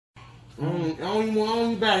I don't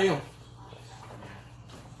even buy him.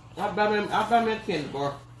 I buy me a candy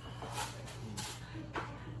bar.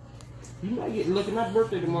 You might get lucky. My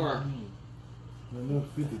birthday tomorrow. Another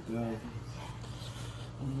 50,000.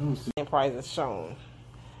 Prices shown.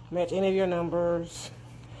 Match any of your numbers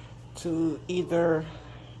to either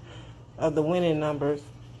of the winning numbers.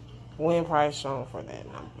 Win price shown for that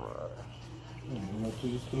number.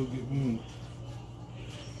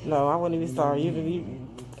 No, I wouldn't even start.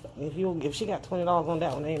 If she got $20 on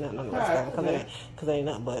that one, ain't nothing on the rest of them because it ain't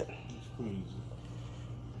nothing but.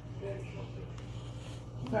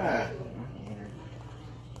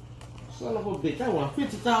 Son of a bitch, I want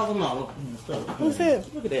 $50,000. Who said?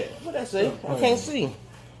 Look at that. What that say? I can't see.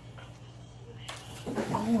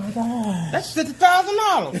 Oh my God. That's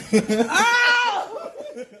 $50,000. Oh!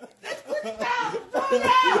 That's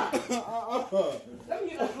 $50,000. Let me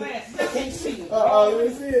get those glasses. I can't see. Let me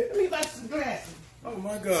see it. Let me get some glasses. Oh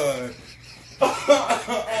my God.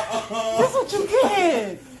 That's what you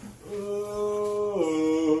get.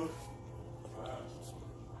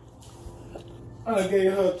 I done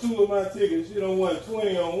gave her 2 of my tickets. She done won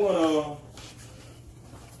 20 on one of them.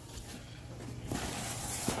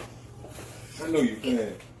 I know you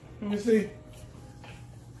can. Let me see.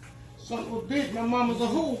 Son of a bitch, my mama's a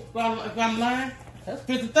hoe. If I'm lying, that's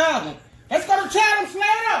 $50,000. Let's go to Chatham,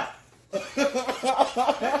 slide up. I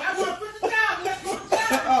want $50,000. Let's go to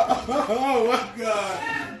Chatham. Oh my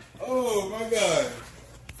God. Oh my God.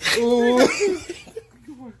 Ooh.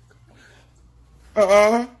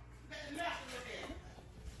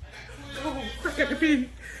 Crack at the pee.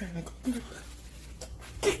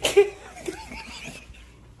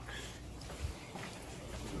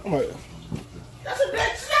 That's a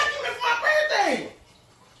big snack. Give me for my birthday.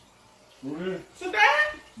 Really? So,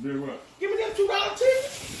 Dad, Did what? give me them $2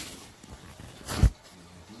 tickets.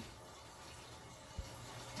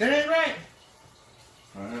 That ain't right.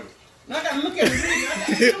 I have it. Now I gotta look at it. Read it. I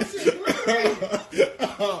gotta see it.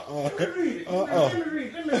 Let me read it. Let me read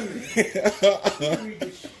it. Let me read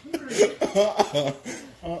this.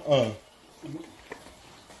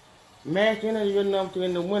 Match any of your numbers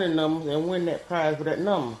in the winning numbers and win that prize for that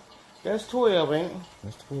number. That's 12, ain't it?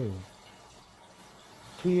 That's 12.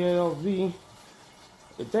 12.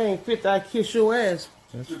 If they ain't 50, I kiss your ass.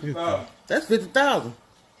 That's 50. That's 50,000.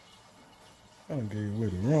 I done gave away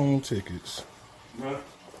the wrong tickets.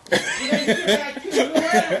 If they ain't 50, I kiss your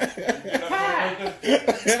ass.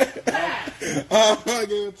 I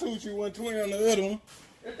gave her 2. She won 20 on the other one.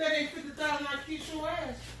 If that ain't 50,000, I kiss your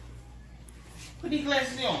ass. Put these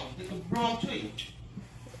glasses on. They can belong to you.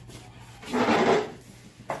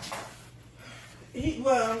 He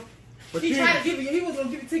tried to give you. He was gonna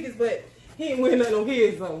give you tickets, but he ain't win nothing on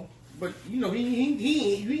his though. But you know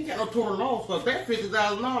he ain't got no total loss. So if that's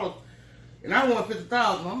 $50,000, and I want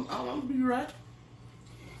 50,000, I'm gonna be right.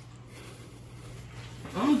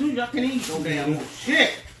 I'm gonna do. Y'all can eat no damn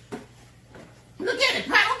shit. Look at it,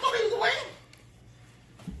 Pat. Don't throw these away.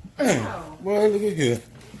 Wow. Boy, look at here.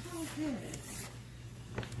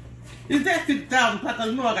 Is that 50,000, Pat? Cause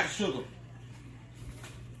you know I got sugar.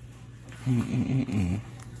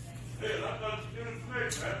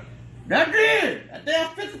 That did. That damn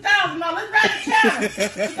 $50,000. Let's ride to Chatham.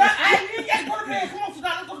 You ain't got to go to bed. Come on,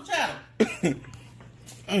 Sadat. Let's go to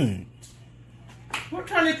Chatham. What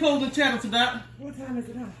time they close in Chatham, Sadat? What time is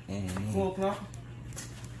it now? 4 o'clock.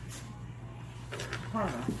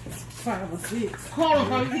 5 or 6. Call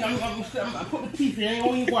him. I'm putting the teeth in. I ain't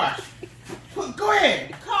gonna even watch. Go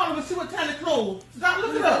ahead. Call him and see what time they close. Sadat,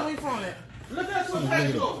 look it up. Look at what time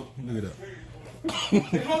they close. Look it up.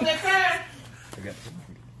 They close that time? I got it.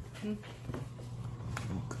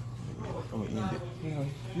 Oh, end it.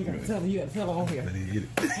 You gotta tell her on here. Let me get it.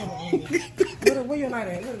 Where your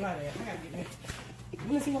lighter at? Where the lighter at? I gotta get that. Let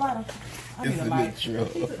me see your lighter. I need a lighter. She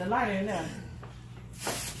put the lighter in there.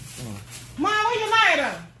 Mom, where your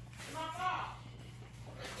lighter?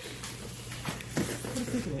 Where's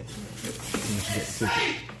the secret at?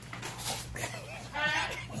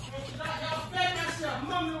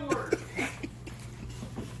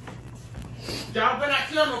 Y'all better not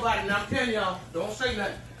tell nobody. Now I'm telling y'all, don't say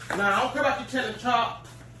nothing. Now I don't care about you telling Chop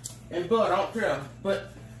and Bud. I don't care.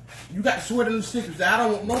 But you got to swear to the secrets. I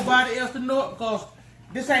don't want nobody else to know it because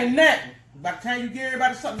this ain't nothing. By the time you give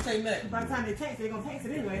everybody something, say nothing. By the time they tax it, they're gonna tax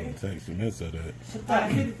it anyway. Take some hints of that. Out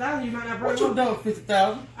of 50,000, you might not bring. What you done with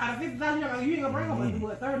 50,000? Out of 50,000, you ain't gonna bring home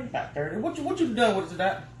what 30? About 30. What you done with it,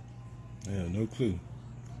 Sadat? Yeah, no clue.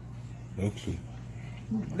 No clue.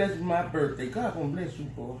 Bless my birthday. God gonna bless you,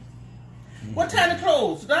 boy. What time to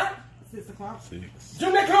close, Sadat? 6 o'clock. 6.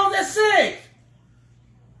 June, they close at 6.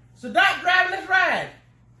 Sadat driving this ride.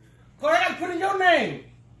 Go ahead and put in your name.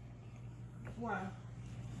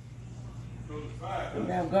 5. Them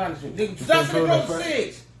damn guns. Stop for the close at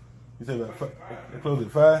 6. You said about 5? They close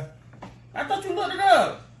at 5? I thought you looked it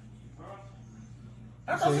up.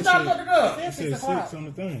 I thought you looked it up. It said 6 on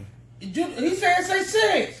the thing. He said it say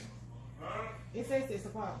 6. It says 6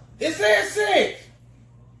 o'clock. It said 6.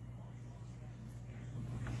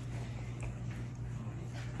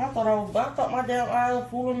 I thought my damn eyes were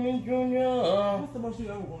fooling me, Junior. What's the most you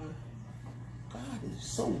ever won? God is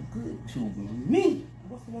so good to me.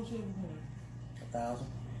 What's the most you ever won? 1,000.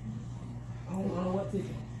 I don't know what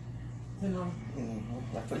ticket. $10.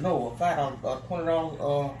 No, $5,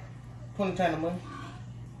 $20, 20 times the money.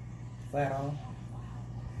 $5.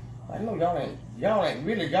 I know y'all ain't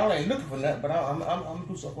looking for nothing, but I'm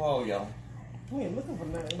do something for all y'all. We ain't looking for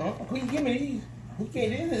nothing. Please give me these. He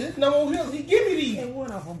can't. This no more here. He give me these. He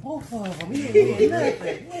won off on both of them. He didn't get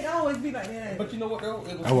nothing. It always be like that. But you know what though?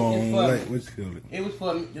 It was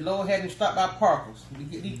for the Lord had him stop by Parker's. I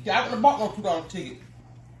wouldn't have bought no $2 ticket.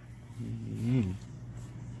 Mm-hmm.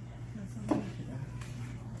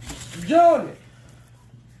 Junior,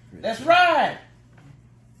 that's right.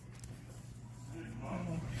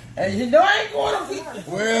 And you know I ain't going to.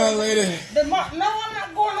 Well, lady. No, I'm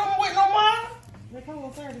not going no with no more. They come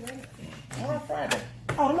on Saturday, ain't it? On Friday.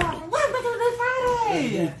 Oh, tomorrow. What's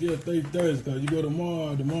Friday? Still 3:30 because you go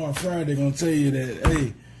tomorrow Friday, gonna tell you that,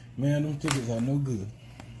 hey, man, them tickets are no good.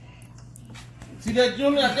 See that,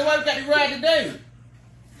 Junior? That's why we got to ride today.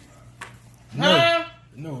 Huh?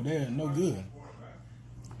 No, they're no good.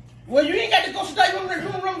 Well, you ain't got to go straight from the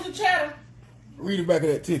room to Chatham. Read the back of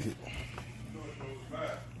that ticket.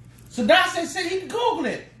 Sadat said he can Google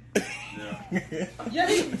it. Yeah,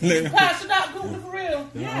 he passed Sadat Google it for real.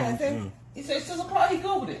 Yeah, he said 6 o'clock he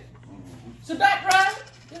Googled it. Sadat ride,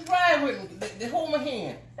 just ride with me. They hold my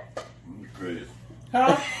hand. Crazy.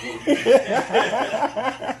 Huh?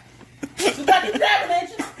 Sadat, you grabbing, ain't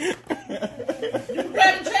you? You can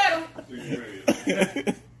grab the Chatham.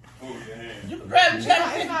 You can grab the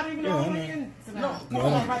Chatham. It's not even on weekend. No, come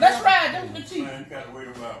on. Let's ride. Them the cheap. Man, you gotta wait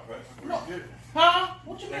a while, Pastor. Huh?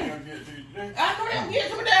 What you They mean? gonna get to you today? I know they'll get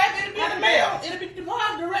to me there. It'll be in the mail. It'll be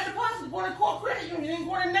deposited, direct deposit. Going to court credit union. It ain't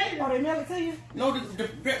going to Navy. Oh, they mail it to you? No, the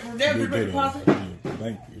direct deposit.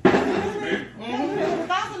 Thank you.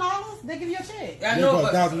 $1,000, they give you a check. I know,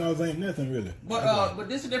 but $1,000 ain't nothing really. but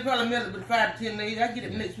this is they probably mail it with 5 to 10 days. I get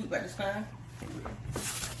it next week by this time.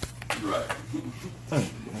 Right.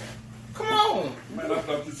 Come on. Man, I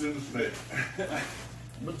thought you said the snake.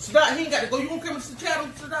 But Sadat, he ain't got to go. You gonna come to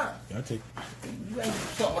Chatham, Sadat? I take. You ain't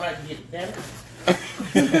something when I can get it, damn it.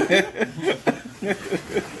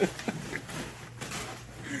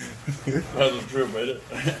 That's a trip, ain't it?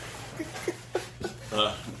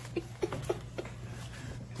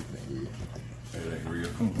 It ain't real.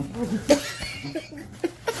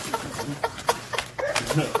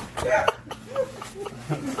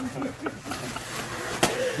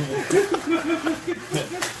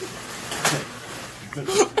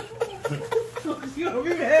 You don't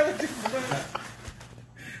be mad with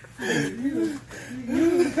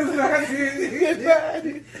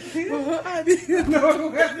I didn't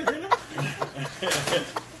know.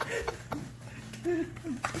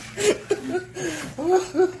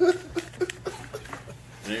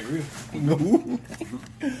 Ain't real. No.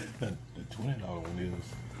 The $20 one is.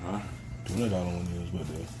 Huh? $20 one is, but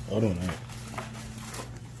the other one ain't.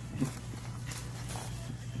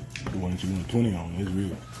 The one that you want 20 on is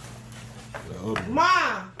real. The other one.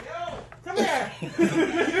 Mom! Come here. That's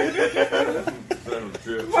a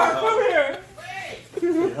trip. Mom, come here.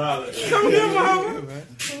 Come here, Mom.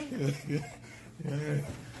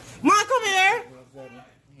 Mom, come here.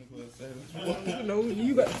 No,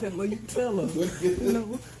 you got to tell her. You tell her.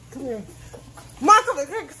 No, come here. Mom, come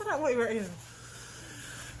here. Sit down. Wait right here.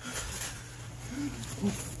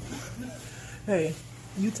 Hey,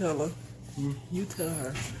 you tell her. You tell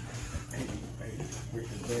her.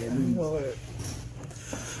 You know what?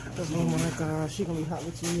 Oh my gosh, she gonna be hot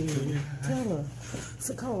with you. Tell her.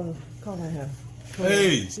 So call her here.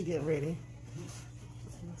 Hey! She getting ready.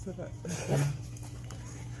 Sit back.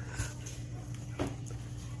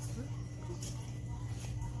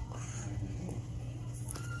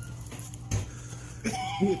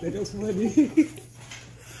 That's funny.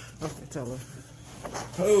 Okay, tell her.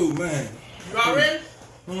 Oh, man. Y'all ready?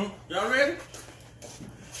 Y'all ready?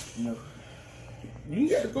 No. You can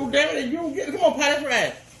get to go down and you don't get to come on, Pat, that's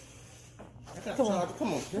right. I got to charge.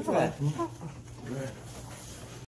 Come on, that's right.